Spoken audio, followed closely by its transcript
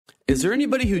Is there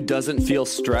anybody who doesn't feel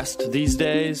stressed these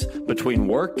days? Between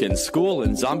work and school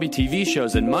and zombie TV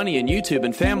shows and money and YouTube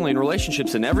and family and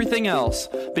relationships and everything else,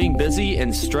 being busy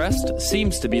and stressed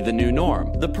seems to be the new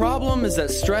norm. The problem is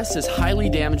that stress is highly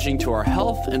damaging to our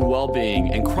health and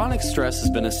well-being, and chronic stress has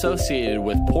been associated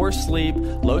with poor sleep,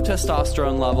 low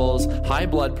testosterone levels, high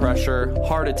blood pressure,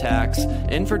 heart attacks,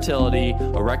 infertility,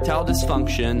 erectile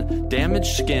dysfunction,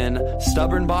 damaged skin,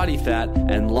 stubborn body fat,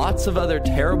 and lots of other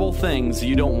terrible things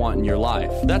you don't want in your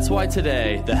life. That's why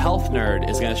today, the Health Nerd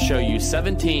is going to show you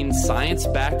 17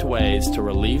 science-backed ways to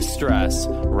relieve stress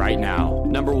right now.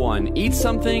 Number 1, eat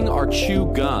something or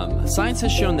chew gum. Science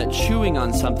has shown that chewing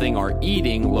on something or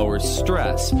eating lowers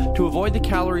stress. To avoid the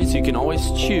calories, you can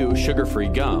always chew sugar-free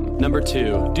gum. Number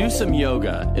 2, do some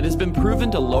yoga. It has been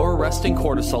proven to lower resting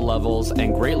cortisol levels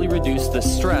and greatly reduce the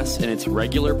stress in its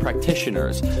regular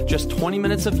practitioners. Just 20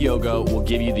 minutes of yoga will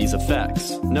give you these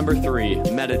effects. Number 3,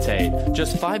 meditate.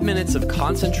 Just 5 minutes of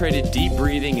concentrated deep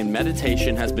breathing and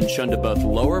meditation has been shown to both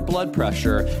lower blood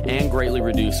pressure and greatly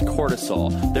reduce cortisol.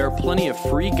 There are plenty of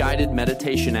free guided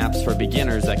meditation apps for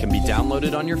beginners that can be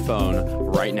downloaded on your phone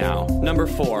right now. Number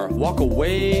 4, walk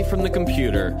away from the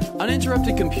computer.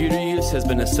 Uninterrupted computer use has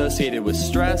been associated with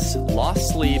stress, lost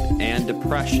sleep, and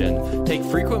depression. Take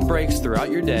frequent breaks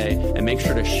throughout your day and make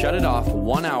sure to shut it off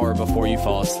 1 hour before you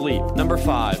fall asleep. Number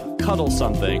 5, cuddle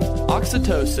something.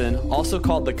 Oxytocin, also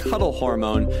called the cuddle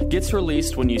hormone, gets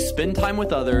released when you spend time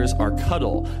with others or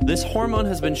cuddle. This hormone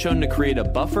has been shown to create a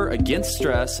buffer against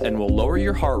stress and will lower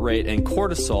your heart rate and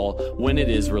cortisol when it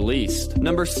is released.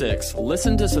 Number 6,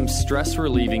 listen to some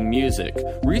stress-relieving music.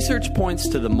 Research points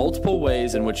to the multiple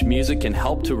ways in which music can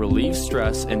help to relieve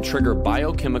stress and trigger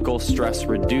biochemical stress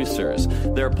reducers.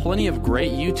 There are plenty of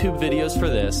great YouTube videos for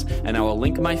this, and I will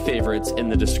link my favorites in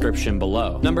the description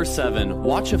below. Number 7,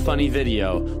 watch a funny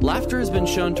video. Laughter has been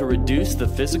shown to reduce the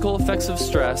physical effects of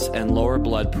stress and lower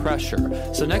blood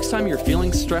pressure. So next time you're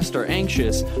feeling stressed or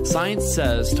anxious, science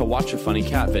says to watch a funny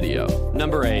cat video.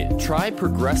 Number 8, try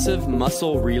progressive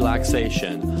muscle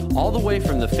relaxation. All the way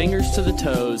from the fingers to the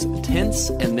toes, tense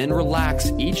and then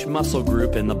relax each muscle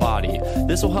group in the body.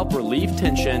 This will help relieve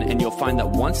tension, and you'll find that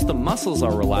once the muscles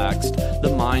are relaxed,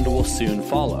 the mind will soon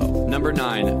follow. Number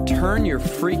 9, turn your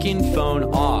freaking phone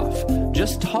off.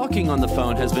 Just talking on the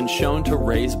phone has been shown to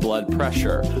raise blood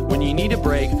pressure. When you need a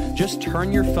break, just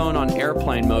turn your phone on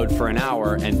airplane mode for an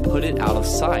hour and put it out of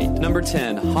sight. Number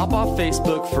 10, hop off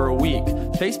Facebook for a week.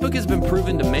 Facebook has been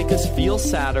proven to make us feel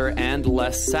sadder and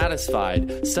less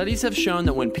satisfied. Studies have shown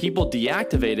that when people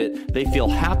deactivate it, they feel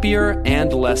happier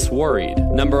and less worried.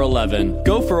 Number 11,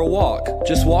 go for a walk.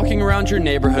 Just walking around your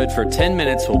neighborhood for 10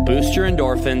 minutes will boost your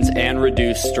endorphins and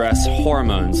reduce stress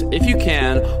hormones. If you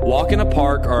can, walk in a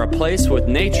park or a place with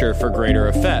nature for greater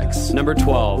effects. Number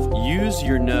 12, use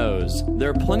your nose. There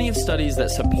are plenty of studies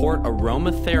that support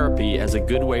aromatherapy as a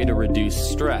good way to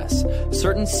reduce stress.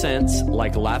 Certain scents,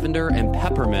 like lavender and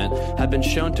peppermint, have been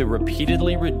shown to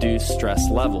repeatedly reduce stress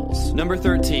levels. Number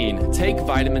 13, take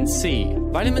vitamin C.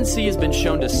 Vitamin C has been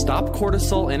shown to stop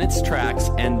cortisol in its tracks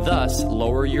and thus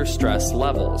lower your stress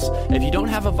levels. If you don't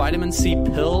have a vitamin C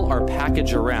pill or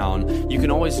package around, you can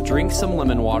always drink some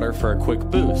lemon water for a quick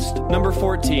boost. Number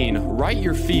 14, write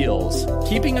your feels.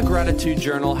 Keeping a gratitude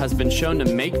journal has been shown to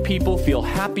make people feel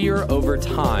happier over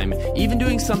time. Even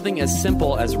doing something as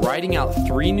simple as writing out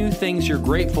 3 new things you're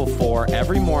grateful for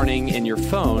every morning in your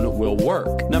phone will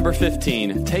work. Number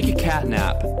 15, take a cat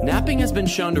nap. Napping has been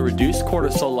shown to reduce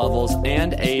cortisol levels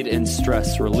and aid in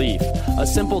stress relief. A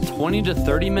simple 20 to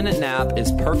 30 minute nap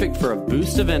is perfect for a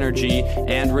boost of energy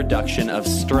and reduction of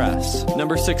stress.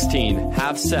 Number 16,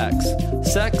 have sex.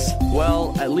 Sex,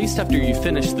 well, at least after you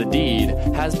finish the deed,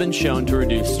 has been shown to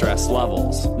reduce stress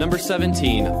levels. Number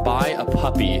 17, buy a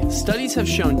puppy. Studies have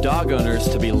shown dog owners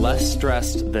to be less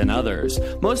stressed than others,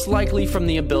 most likely from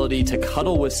the ability to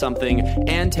cuddle with something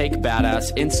and take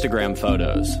badass Instagram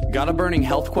photos. Got a burning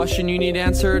health question you need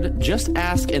answered? Just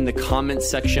ask in the comments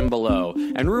section below.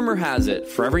 And rumor has it,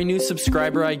 for every new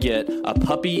subscriber I get, a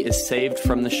puppy is saved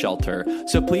from the shelter.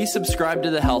 So please subscribe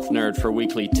to The Health Nerd for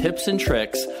weekly tips and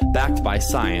tricks backed by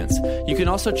science. You can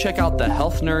also check out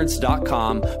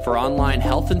thehealthnerds.com for online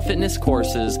health and fitness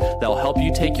courses that will help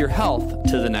you take your health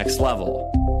to the next level.